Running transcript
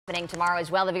Happening tomorrow as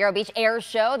well, the Vero Beach Air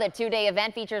Show. The two-day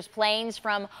event features planes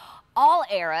from all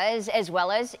eras as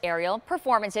well as aerial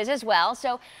performances as well.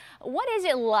 So what is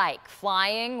it like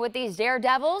flying with these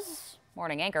daredevils?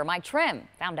 Morning anchor Mike Trim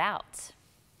found out.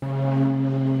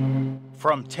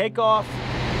 From takeoff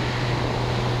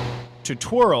to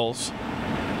twirls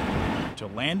to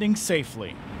landing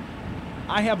safely,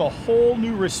 I have a whole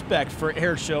new respect for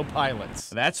airshow pilots.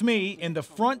 That's me in the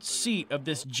front seat of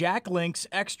this Jack Link's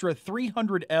Extra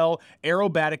 300L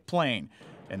aerobatic plane.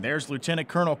 And there's Lieutenant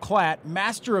Colonel Klatt,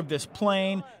 master of this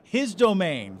plane, his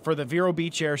domain for the Vero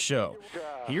Beach Air Show.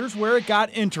 Here's where it got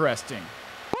interesting.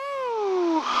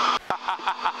 Woo!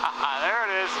 There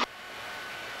it is.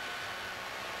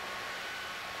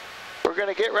 We're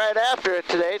gonna get right after it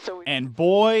today. And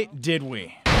boy, did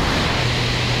we.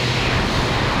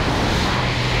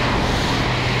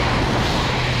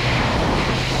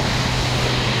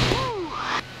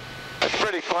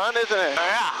 Pretty fun, isn't it?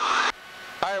 Yeah.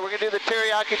 All right, we're gonna do the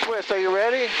teriyaki twist. Are you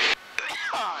ready?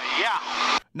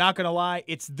 Yeah. Not gonna lie,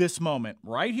 it's this moment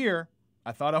right here.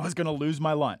 I thought I was gonna lose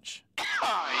my lunch.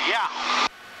 Yeah.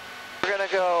 We're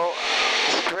gonna go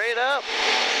straight up.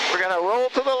 We're gonna roll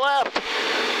to the left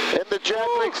in the Jack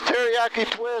Link's teriyaki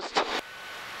twist.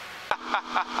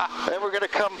 Then we're gonna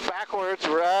come backwards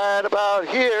right about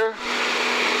here.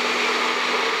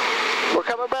 We're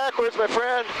coming backwards, my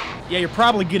friend. Yeah, you're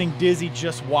probably getting dizzy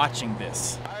just watching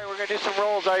this. All right, we're gonna do some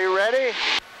rolls. Are you ready?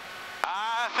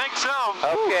 I think so.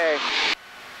 Okay.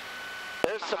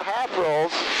 There's some half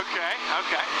rolls.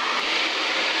 Okay.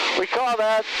 We call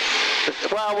that,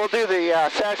 well, we'll do the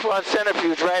Saskatchewan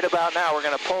centrifuge right about now. We're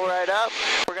gonna pull right up.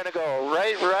 We're gonna go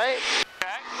right.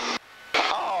 Okay.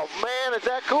 Oh man, is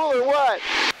that cool or what?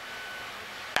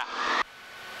 Yeah.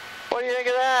 What do you think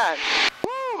of that?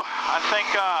 Woo! I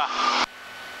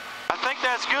think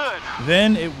that's good.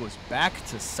 Then it was back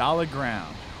to solid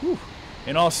ground. Whew.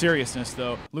 In all seriousness,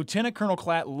 though, Lieutenant Colonel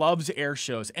Klatt loves air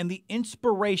shows and the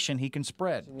inspiration he can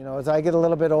spread. You know, as I get a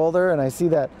little bit older and I see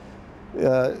that, 10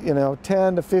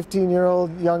 to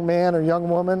 15-year-old young man or young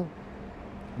woman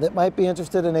that might be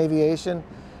interested in aviation,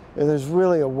 there's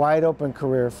really a wide open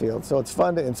career field. So it's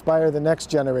fun to inspire the next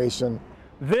generation.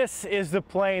 This is the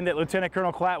plane that Lieutenant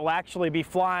Colonel Klatt will actually be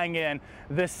flying in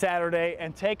this Saturday,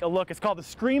 and take a look. It's called the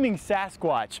Screaming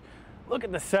Sasquatch. Look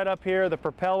at the setup here, the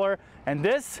propeller, and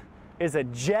this is a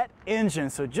jet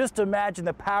engine, so just imagine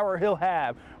the power he'll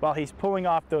have while he's pulling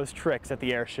off those tricks at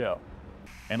the air show.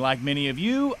 And like many of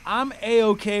you, I'm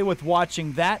A-OK with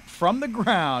watching that from the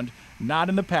ground, not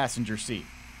in the passenger seat.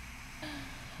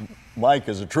 Mike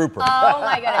is a trooper. Oh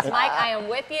my goodness, Mike, I am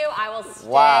with you. I will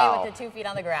stay with the 2 feet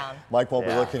on the ground. Mike won't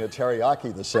be looking at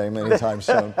teriyaki the same anytime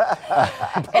soon.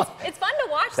 It's fun to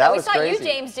watch, though. We saw you,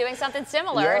 James, doing something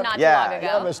similar not too long ago.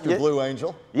 Yeah, Mr. Blue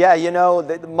Angel. Yeah, you know,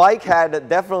 Mike had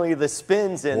definitely the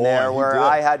spins in there where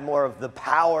I had more of the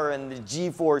power and the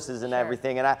G-forces and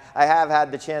everything. And I have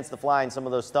had the chance to fly in some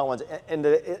of those stunt ones. And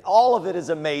all of it is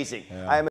amazing. Yeah.